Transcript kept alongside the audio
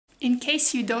in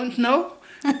case you don't know,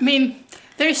 I mean,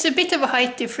 there's a bit of a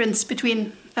height difference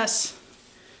between us.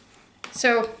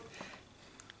 So,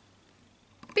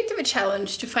 a bit of a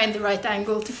challenge to find the right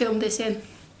angle to film this in.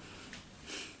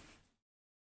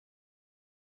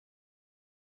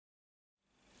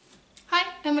 Hi,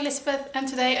 I'm Elizabeth, and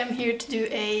today I'm here to do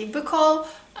a book haul.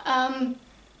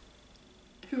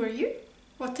 Who are you?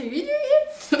 What are you doing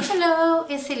here? Hello,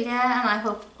 it's Silje, and I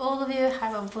hope all of you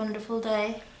have a wonderful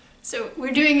day. So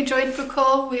we're doing a joint book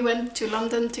haul. We went to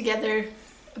London together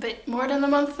a bit more than a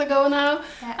month ago now,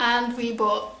 and we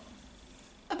bought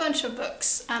a bunch of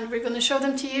books, and we're going to show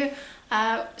them to you.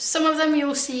 Some of them you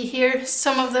will see here,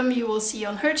 some of them you will see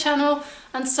on her channel,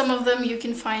 and some of them you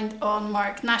can find on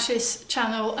Marc Nash's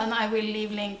channel, and I will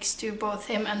leave links to both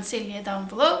him and Silje down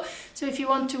below. So if you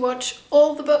want to watch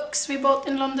all the books we bought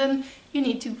in London, you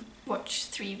need to watch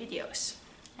 3 videos.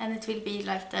 And it will be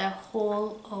like the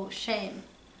Hall of Shame.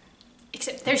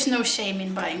 Except there's no shame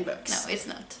in buying books. No, it's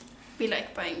not. We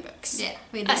like buying books. Yeah,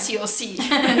 we do. As you'll see.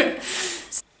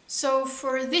 So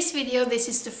for this video, this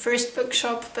is the first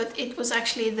bookshop, but it was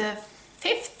actually the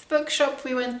 5th bookshop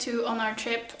we went to on our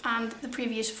trip, and the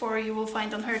previous 4 you will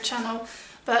find on her channel.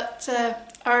 But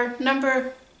our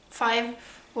number 5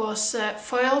 was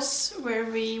Foyles, where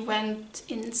we went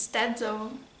instead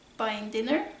of buying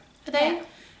dinner a day. Yeah.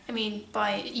 I mean,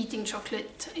 by eating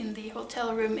chocolate in the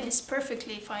hotel room is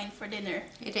perfectly fine for dinner.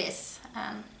 It is.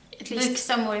 At least books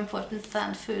are more important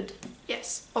than food.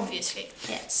 Yes, obviously.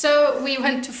 Yeah. So we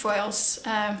went to Foyles.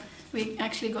 We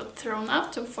actually got thrown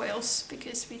out of Foyles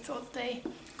because we thought they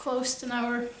closed an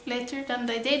hour later than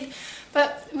they did.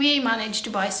 But we managed to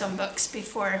buy some books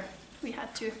before we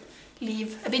had to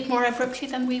leave a bit more abruptly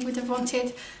than we would have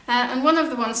wanted. And one of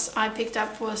the ones I picked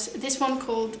up was this one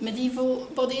called Medieval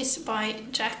Bodies by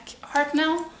Jack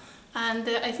Hartnell. And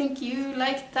I think you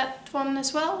liked that one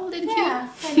as well, didn't you? Yeah,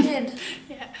 I did.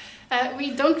 Yeah.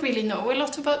 We don't really know a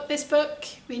lot about this book.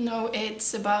 We know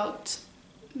it's about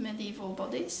medieval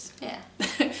bodies. Yeah,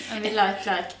 and we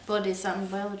like bodies and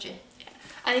biology. Yeah.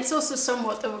 And it's also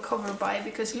somewhat of a cover buy,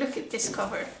 because look at this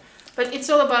cover. But it's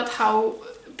all about how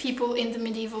people in the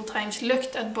medieval times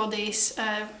looked at bodies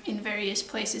in various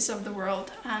places of the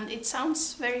world, and it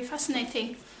sounds very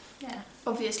fascinating. Yeah.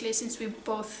 Obviously, since we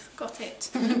both got it.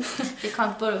 You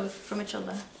can't borrow from each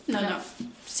other. No,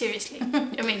 seriously.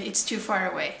 I mean, it's too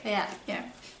far away. Yeah. Yeah.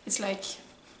 It's like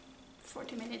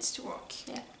 40 minutes to walk.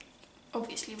 Yeah.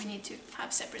 Obviously, we need to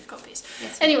have separate copies.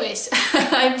 Yes. Anyways,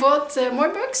 I bought more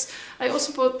books. I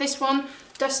also bought this one,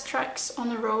 Dust Tracks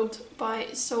on a Road by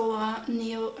Zora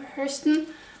Neale Hurston.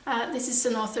 This is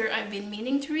an author I've been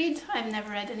meaning to read. I've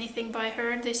never read anything by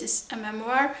her. This is a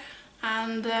memoir,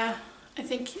 and I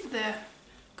think the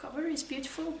cover is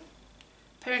beautiful.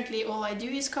 Apparently all I do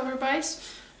is cover buys,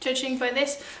 judging by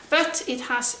this, but it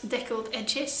has deckled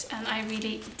edges, and I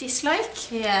really dislike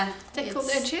deckled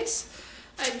edges.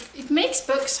 It makes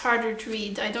books harder to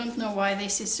read. I don't know why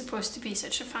this is supposed to be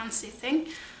such a fancy thing,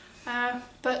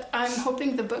 but I'm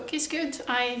hoping the book is good.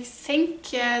 I think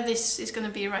this is going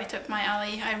to be right up my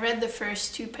alley. I read the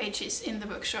first 2 pages in the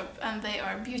bookshop, and they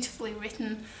are beautifully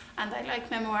written, and I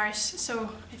like memoirs, so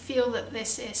I feel that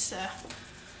this is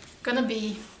gonna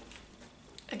be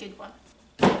a good one.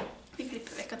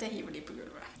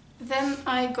 Then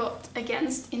I got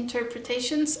Against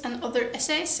Interpretations and Other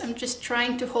Essays. I'm just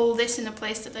trying to hold this in a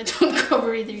place that I don't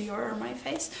cover either your or my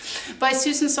face. By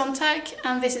Susan Sontag,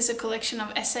 and this is a collection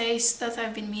of essays that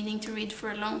I've been meaning to read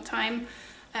for a long time.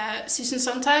 Susan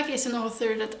Sontag is an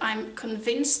author that I'm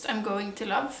convinced I'm going to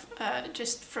love,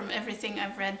 just from everything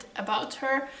I've read about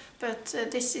her, but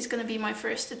this is going to be my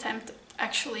first attempt at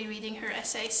actually reading her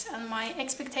essays, and my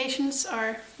expectations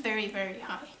are very, very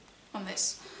high on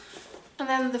this. And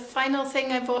then the final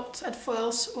thing I bought at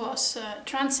Foyles was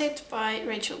Transit by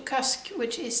Rachel Cusk,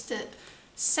 which is the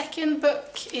 2nd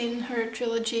book in her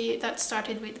trilogy that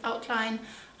started with Outline.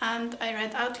 And I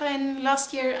read Outline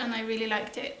last year and I really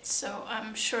liked it, so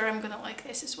I'm sure I'm gonna like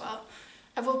this as well.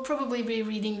 I will probably be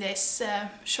reading this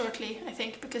shortly, I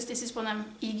think, because this is one I'm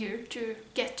eager to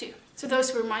get to. So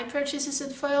those were my purchases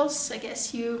at Foyles. I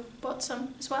guess you bought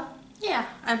some as well? Yeah,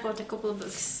 I bought a couple of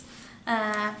books.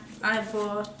 I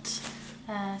bought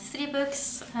 3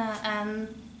 books, and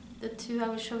the 2 I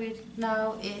will show you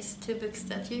now is 2 books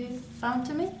that you found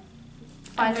for me.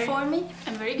 I'm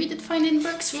very good at finding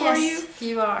books for you. Yes,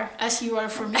 you are. As you are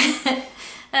for me.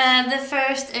 The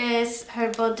first is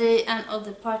Her Body and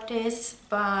Other Parties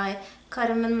by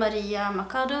Carmen Maria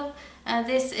Machado.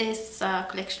 This is a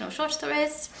collection of short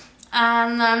stories,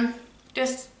 and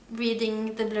just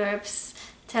reading the blurbs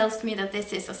tells me that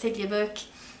this is a Silje book.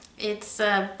 It's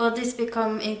bodies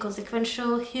become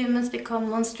inconsequential, humans become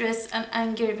monstrous, and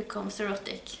anger becomes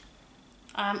erotic.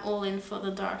 I'm all in for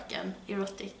the dark and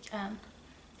erotic and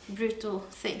brutal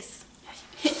things.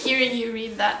 Hearing you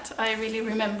read that, I really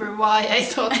remember why I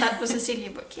thought that was a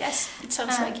Silje book. Yes, it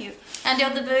sounds like you. And the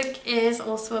other book is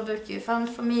also a book you found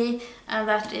for me, and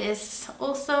that is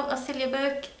also a Silje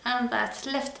book, and that's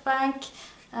Left Bank,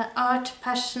 Art,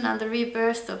 Passion and the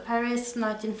Rebirth of Paris,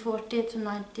 1940 to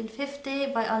 1950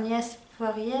 by Agnès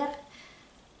Poirier.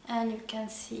 And you can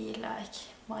see like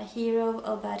my hero,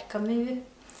 Albert Camus,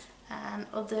 and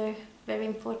other very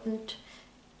important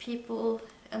people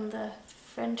in the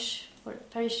French or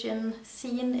Parisian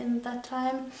scene in that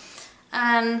time.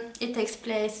 And it takes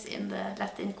place in the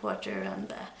Latin Quarter and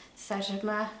the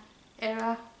Saint-Germain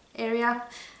area.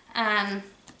 And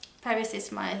Paris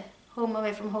is my home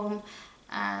away from home,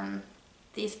 and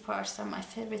these parts are my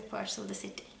favorite parts of the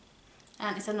city.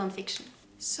 And it's a non-fiction.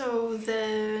 So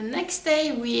the next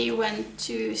day we went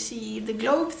to see the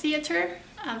Globe Theatre,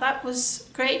 and that was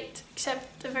great,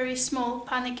 except a very small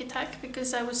panic attack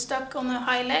because I was stuck on a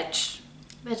high ledge.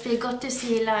 But we got to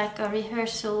see like a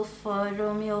rehearsal for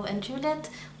Romeo and Juliet,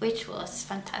 which was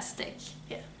fantastic.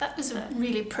 Yeah, that was a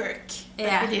really perk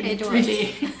Yeah, that we didn't it was.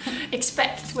 really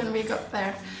expect when we got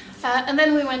there. And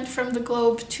then we went from the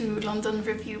Globe to London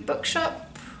Review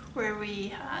Bookshop, where we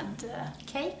had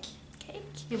Cake.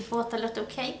 cake You bought a lot of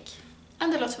cake.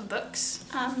 and a lot of books.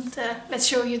 And let's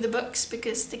show you the books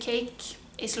because the cake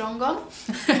is long gone.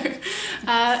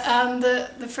 And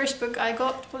the first book I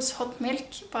got was Hot Milk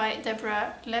by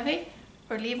Deborah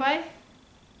Levi,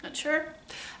 not sure.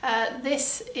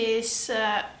 This is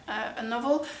a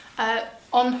novel.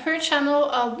 On her channel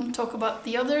I'll talk about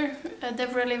the other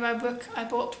Deborah Levi book I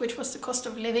bought, which was The Cost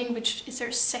of Living, which is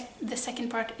the second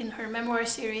part in her memoir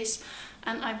series.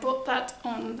 And I bought that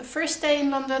on the first day in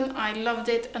London. I loved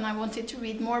it and I wanted to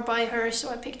read more by her, so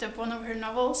I picked up one of her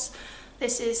novels.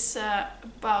 This is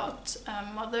about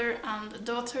a mother and a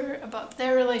daughter, about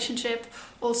their relationship,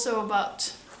 also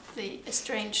about the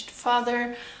estranged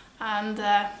father, and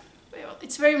well,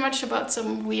 it's very much about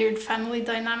some weird family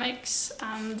dynamics,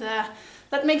 and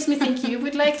that makes me think you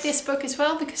would like this book as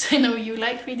well, because I know you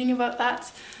like reading about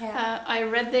that. Yeah. I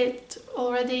read it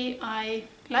already, I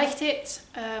liked it,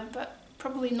 but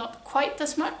probably not quite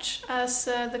as much as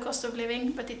The Cost of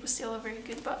Living, but it was still a very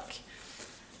good book.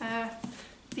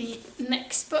 The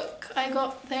next book I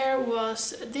got there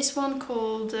was this one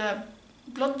called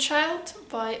Bloodchild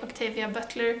by Octavia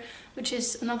Butler, which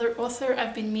is another author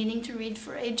I've been meaning to read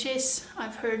for ages.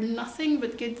 I've heard nothing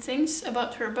but good things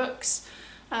about her books,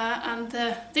 and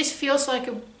this feels like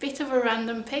a bit of a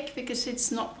random pick because it's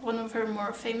not one of her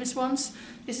more famous ones.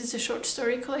 This is a short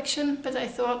story collection, but I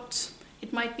thought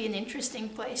it might be an interesting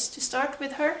place to start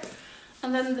with her.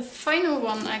 And then the final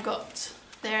one I got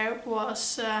there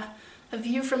was A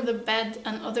View from the Bed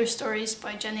and Other Stories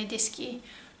by Jenny Diskey.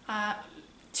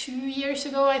 2 years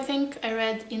ago, I think, I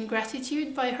read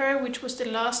Ingratitude by her, which was the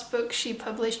last book she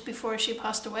published before she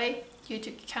passed away due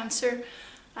to cancer.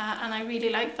 And I really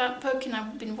liked that book, and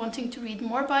I've been wanting to read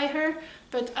more by her,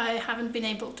 but I haven't been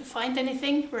able to find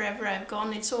anything. Wherever I've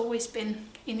gone, it's always been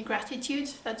Ingratitude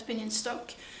that's been in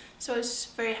stock. So I was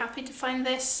very happy to find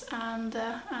this, and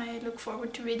I look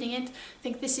forward to reading it. I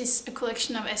think this is a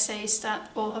collection of essays that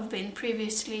all have been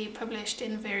previously published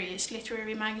in various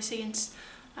literary magazines,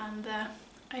 and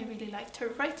I really liked her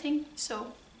writing,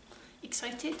 so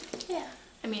excited. Yeah.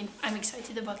 I mean, I'm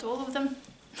excited about all of them.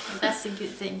 That's a good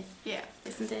thing. Yeah,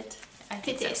 Isn't it? I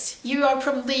think it is. You are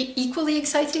probably equally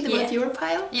excited about your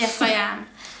pile? Yes, I am.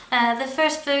 The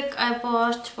first book I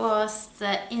bought was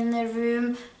The Inner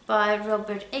Room by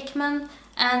Robert Aickman,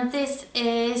 and this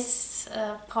is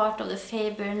part of the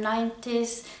Faber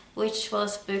 90s, which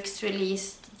was books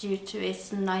released due to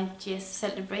its 90th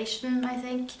celebration, I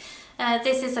think.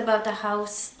 This is about a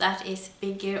house that is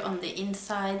bigger on the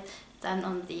inside than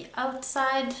on the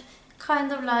outside,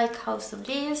 kind of like House of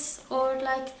Leaves or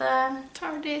like the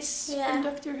TARDIS Yeah. from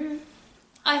Doctor Who.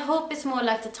 I hope it's more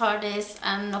like the TARDIS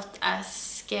and not as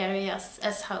scary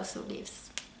as House of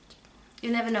Leaves.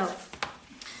 You never know.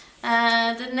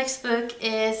 The next book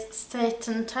is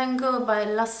Satantango by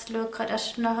Lázló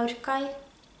Krasznahorkai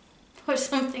or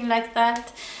something like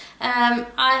that.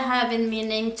 I have been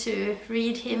meaning to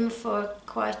read him for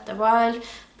quite a while,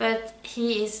 but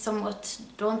he is somewhat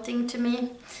daunting to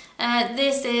me.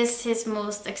 This is his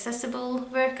most accessible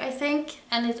work, I think,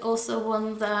 and it also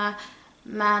won the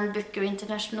Man Booker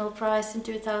International Prize in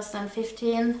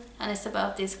 2015, and it's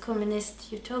about this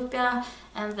communist utopia,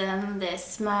 and then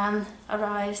this man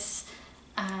arrives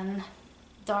and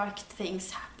dark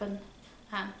things happen,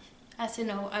 and as you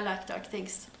know, I like dark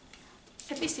things.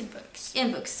 At least in books.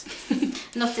 In books,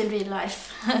 not in real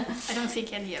life. I don't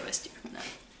think any of us do. No.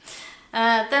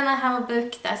 Then I have a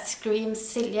book that screams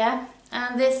Silje,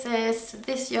 and this is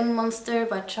This Young Monster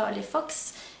by Charlie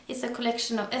Fox. It's a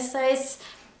collection of essays,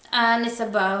 and it's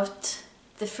about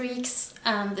the freaks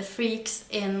and the freaks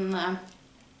in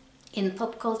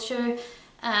pop culture,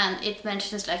 and it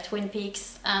mentions like Twin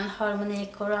Peaks and Harmony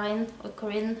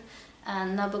Korine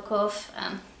and Nabokov,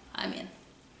 and I mean,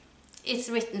 it's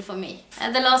written for me.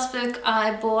 The last book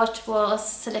I bought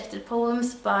was Selected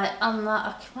Poems by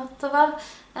Anna Akhmatova.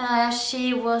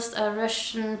 She was a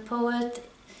Russian poet,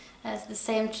 as the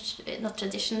same, not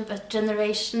tradition, but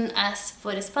generation as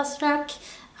Boris Pasternak,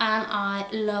 and I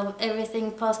love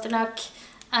everything Pasternak.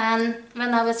 And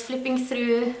when I was flipping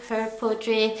through her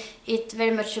poetry, it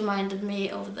very much reminded me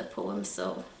of the poems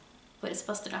of Boris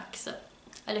Pasternak, so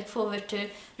I look forward to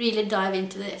really dive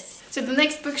into this. So the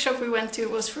next bookshop we went to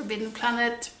was Forbidden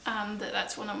Planet, and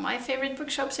that's one of my favorite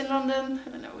bookshops in London. I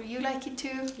don't know, you like it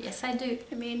too? Yes, I do.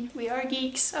 I mean, we are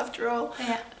geeks after all.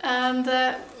 Yeah. And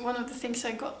one of the things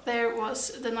I got there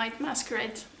was The Night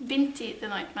Masquerade, Binti, The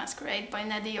Night Masquerade by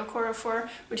Nnedi Okorafor,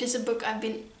 which is a book I've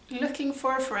been looking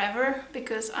for forever,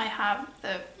 because I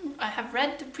have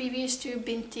read the previous two,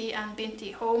 Binti and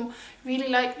Binti Home, really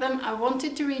like them. I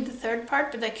wanted to read the third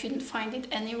part, but I couldn't find it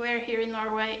anywhere here in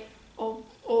Norway.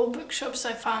 All bookshops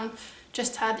I found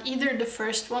just had either the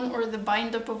first one or the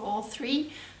bind up of all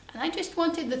three, and I just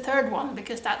wanted the third one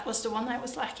because that was the one I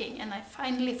was lacking, and I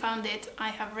finally found it. I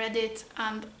have read it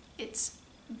and it's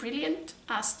brilliant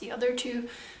as the other two.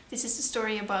 This is the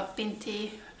story about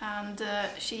Binti, and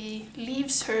she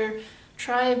leaves her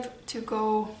tribe to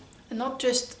go not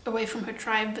just away from her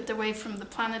tribe but away from the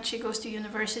planet. She goes to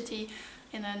university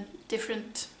in a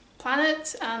different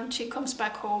planet, and she comes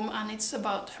back home, and it's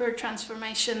about her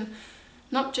transformation,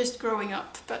 not just growing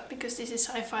up, but because this is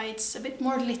sci-fi, it's a bit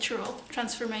more literal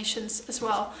transformations as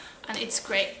well, and it's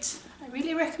great. I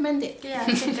really recommend it. Yeah,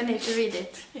 I think I need to read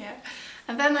it. Yeah.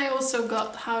 And then I also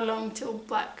got How Long Till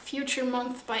Black Future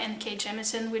Month by N.K.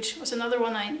 Jemisin, which was another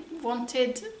one I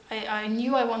wanted. I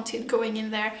knew I wanted going in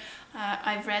there.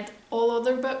 I've read all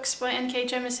other books by N.K.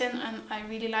 Jemisin and I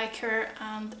really like her.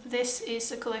 And this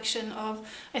is a collection of,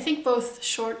 I think, both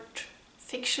short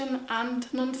fiction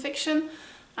and non-fiction.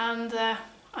 And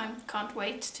I can't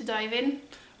wait to dive in.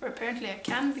 Or apparently I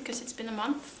can, because it's been a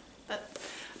month. But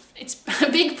it's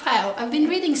a big pile. I've been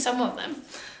reading some of them.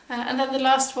 And then the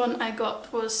last one I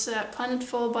got was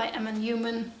Planetfall by Emma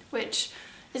Newman, which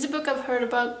is a book I've heard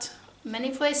about many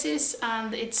places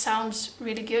and it sounds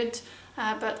really good,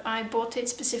 but I bought it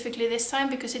specifically this time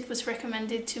because it was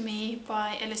recommended to me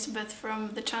by Elizabeth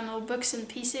from the channel Books and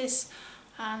Pieces,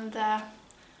 and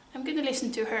I'm going to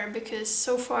listen to her because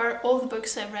so far all the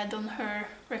books I've read on her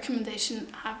recommendation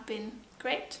have been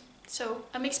great, so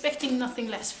I'm expecting nothing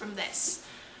less from this.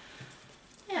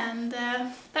 And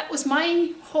that was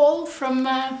my haul from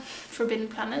Forbidden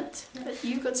Planet. But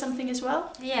you got something as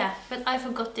well? Yeah, but I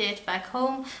forgot it back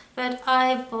home. But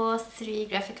I bought 3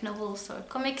 graphic novels or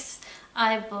comics.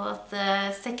 I bought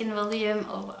the second volume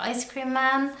of Ice Cream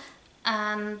Man,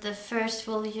 and the first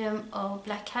volume of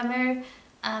Black Hammer,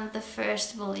 and the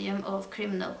first volume of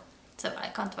Criminal. So I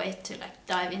can't wait to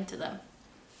dive into them.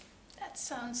 That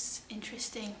sounds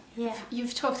interesting. Yeah.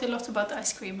 You've talked a lot about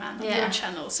Ice Cream Man on Yeah. your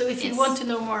channel, so if you want to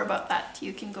know more about that,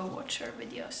 you can go watch her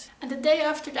videos. And the day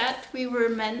after that, we were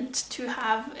meant to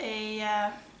have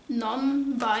a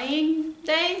non-buying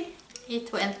day.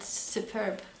 It went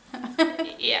superb.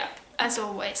 Yeah, as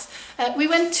always. We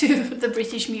went to the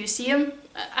British Museum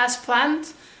as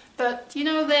planned, but you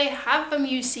know, they have a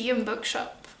museum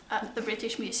bookshop at the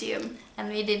British Museum. And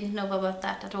we didn't know about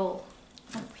that at all.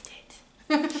 Oh, we did.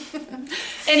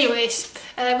 Anyways,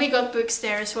 we got books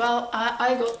there as well.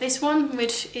 I got this one,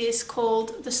 which is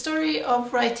called The Story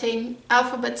of Writing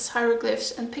Alphabets,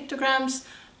 Hieroglyphs and Pictograms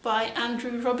by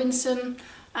Andrew Robinson.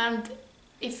 And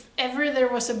if ever there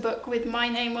was a book with my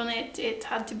name on it, it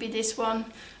had to be this one.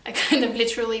 I kind of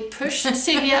literally pushed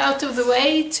Silje out of the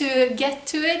way to get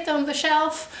to it on the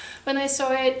shelf when I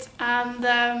saw it, and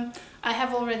I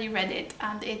have already read it,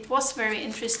 and it was very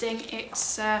interesting.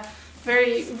 It's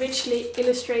very richly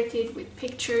illustrated with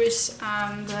pictures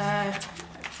and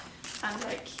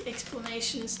like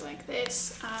explanations like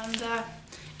this, and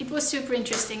it was super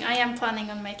interesting. I am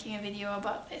planning on making a video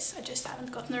about this. I just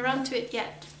haven't gotten around to it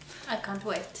yet. I can't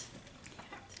wait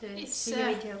to see the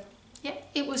video. Yeah,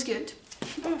 it was good.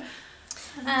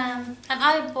 And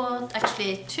I bought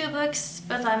actually 2 books,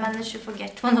 but I managed to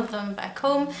forget one of them back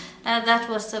home. That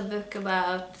was a book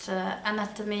about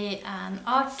anatomy and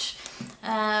art.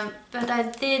 But I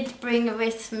did bring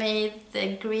with me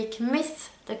the Greek myth,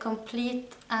 the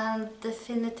complete and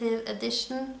definitive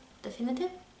edition.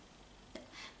 Definitive?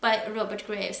 By Robert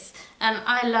Graves. And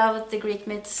I loved the Greek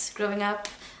myths growing up,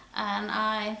 and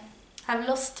I have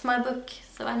lost my book,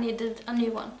 so I needed a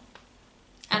new one.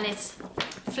 And it's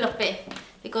floppy,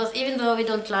 because even though we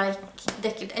don't like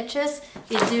deckled edges,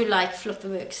 we do like floppy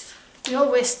books. We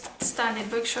always stand in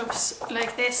bookshops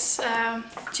like this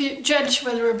to judge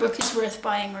whether a book is worth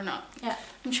buying or not. Yeah.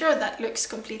 I'm sure that looks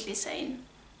completely sane.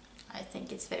 I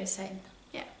think it's very sane.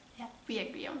 Yeah, we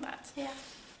agree on that. Yeah.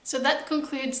 So that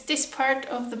concludes this part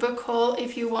of the book haul.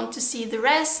 If you want to see the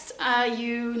rest,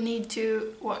 you need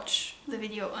to watch the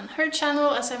video on her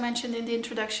channel, as I mentioned in the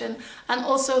introduction, and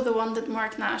also the one that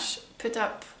Marc Nash put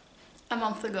up a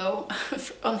month ago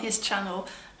on his channel,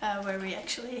 where we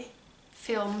actually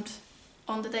filmed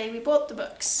on the day we bought the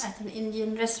books. At an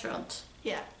Indian restaurant.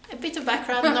 Yeah, a bit of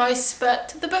background noise,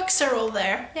 but the books are all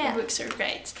there. Yeah. The books are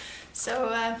great. So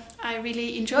I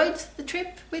really enjoyed the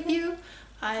trip with you.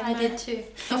 I did too,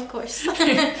 of course.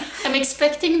 I'm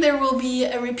expecting there will be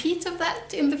a repeat of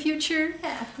that in the future.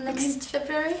 Yeah, next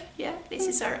February. Yeah, this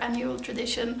is our annual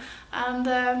tradition. And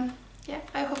yeah,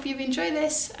 I hope you've enjoyed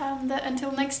this. And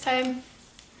until next time,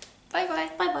 bye bye.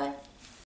 Bye bye.